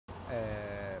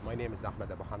My name is Ahmed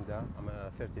Abu-Hamda. I'm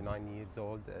a 39 years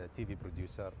old TV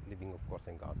producer living, of course,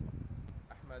 in Gaza.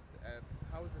 Ahmed,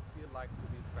 how does it feel like to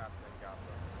be trapped in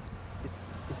Gaza?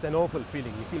 It's an awful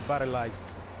feeling. You feel paralyzed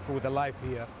through the life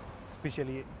here,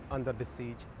 especially under the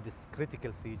siege, this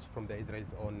critical siege from the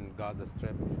Israelis on Gaza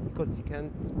Strip, because you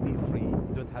can't be free.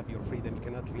 You don't have your freedom. You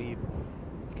cannot leave.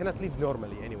 You cannot live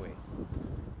normally anyway.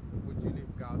 Would you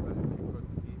leave Gaza if you could,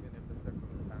 even if the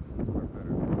circumstances were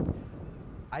better?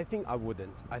 I think I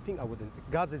wouldn't.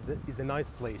 Gaza is a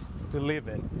nice place to live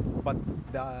in, but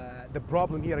the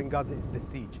problem here in Gaza is the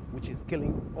siege, which is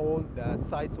killing all the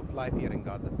sides of life here in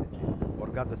Gaza City, or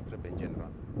Gaza Strip in general.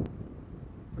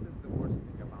 What is the worst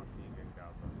thing about being in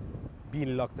Gaza?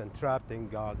 Being locked and trapped in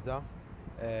Gaza,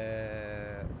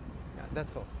 yeah,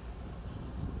 that's all.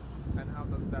 And how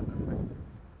does that affect you?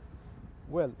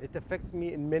 Well, it affects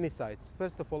me in many sides.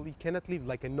 First of all, you cannot live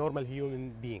like a normal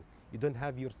human being. You don't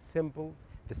have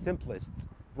the simplest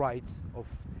rights of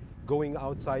going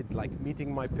outside, like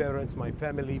meeting my parents, my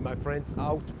family, my friends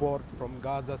outboard from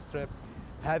Gaza Strip,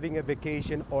 having a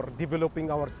vacation or developing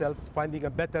ourselves, finding a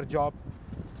better job,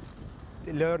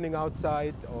 learning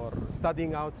outside or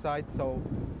studying outside. So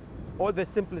all the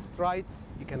simplest rights,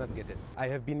 you cannot get it. I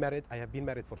have been married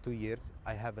for 2 years.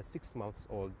 I have a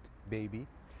 6-month-old baby.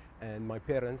 And my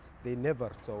parents, they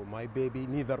never saw my baby,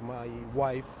 neither my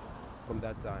wife from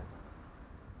that time.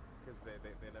 Because they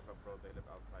live abroad, they live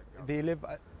outside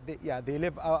Gaza. They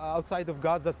live outside of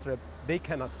Gaza Strip. They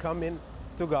cannot come in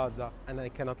to Gaza, and I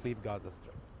cannot leave Gaza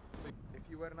Strip. So if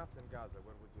you were not in Gaza,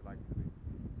 where would you like to be?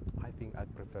 I think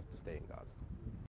I'd prefer to stay in Gaza.